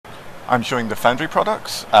I'm showing the Foundry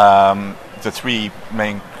products, the three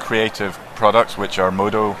main creative products, which are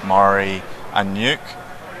MODO, Mari, and NUKE,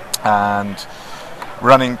 and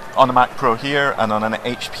running on a Mac Pro here and on an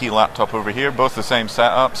HP laptop over here. Both the same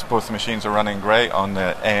setups. Both the machines are running great on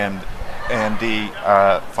the AMD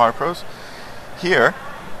FirePros. Here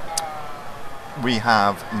we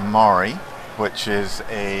have Mari, which is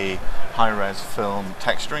a high-res film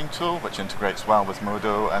texturing tool which integrates well with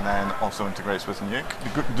MODO and then also integrates with NUKE.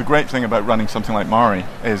 The great thing about running something like Mari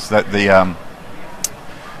is that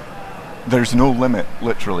there's no limit,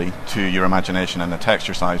 literally, to your imagination and the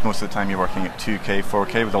texture size. Most of the time you're working at 2K,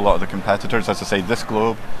 4K with a lot of the competitors. As I say, this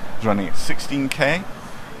globe is running at 16K.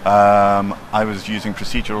 I was using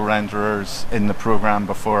procedural renderers in the program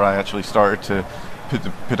before I actually started to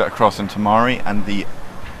put it across into Mari, and the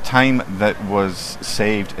time that was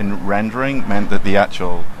saved in rendering meant that the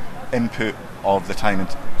actual input of the time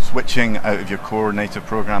switching out of your core native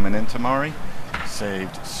program and into Mari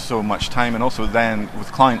saved so much time. And also then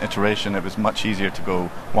with client iteration it was much easier to go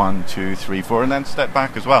 1, 2, 3, 4 and then step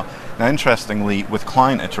back as well. Now interestingly, with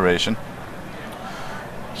client iteration,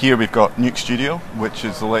 here we've got NUKE Studio, which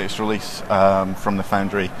is the latest release from the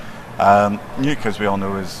Foundry. NUKE, as we all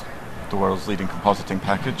know, is the world's leading compositing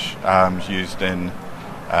package, used in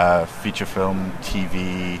feature film,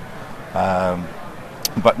 TV,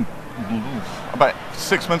 but about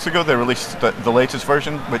 6 months ago they released the latest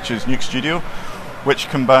version, which is NUKE Studio, which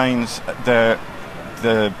combines the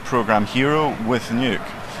program Hero with NUKE.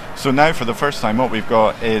 So now for the first time what we've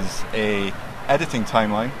got is a editing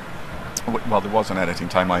timeline. Well, there was an editing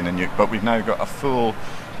timeline in NUKE, but we've now got a full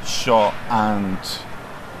shot and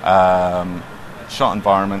shot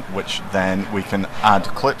environment, which then we can add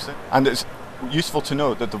clips in. And it's useful to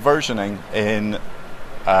note that the versioning in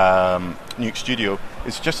NUKE Studio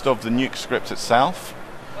is just of the NUKE script itself,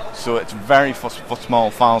 so it's very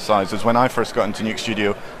small file sizes. When I first got into NUKE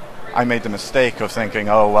Studio, I made the mistake of thinking,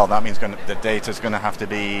 oh well, that means the data is going to have to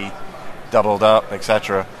be doubled up,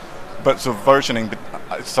 etc. But so versioning,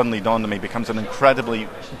 it suddenly dawned on me, becomes an incredibly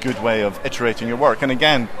good way of iterating your work. And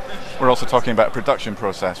again, we're also talking about a production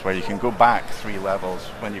process where you can go back 3 levels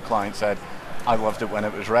when your client said, I loved it when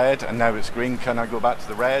it was red and now it's green, can I go back to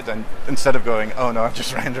the red? And instead of going, oh no, I've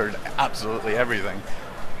just rendered absolutely everything,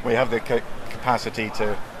 we have the capacity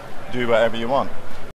to do whatever you want.